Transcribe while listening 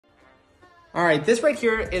All right, this right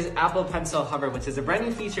here is Apple Pencil Hover, which is a brand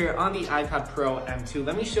new feature on the iPad Pro M2.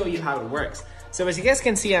 Let me show you how it works. So as you guys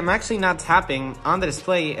can see, I'm actually not tapping on the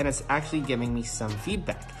display and it's actually giving me some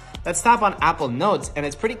feedback. Let's tap on Apple Notes and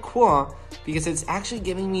it's pretty cool because it's actually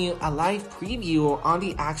giving me a live preview on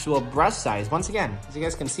the actual brush size. Once again, as you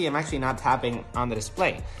guys can see, I'm actually not tapping on the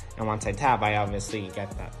display. And once I tap, I obviously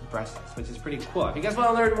get that brush size, which is pretty cool. If you guys want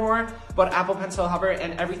to learn more about Apple Pencil Hover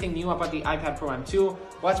and everything new about the iPad Pro M2,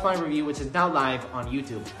 watch my review, which is now live on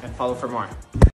YouTube, and follow for more.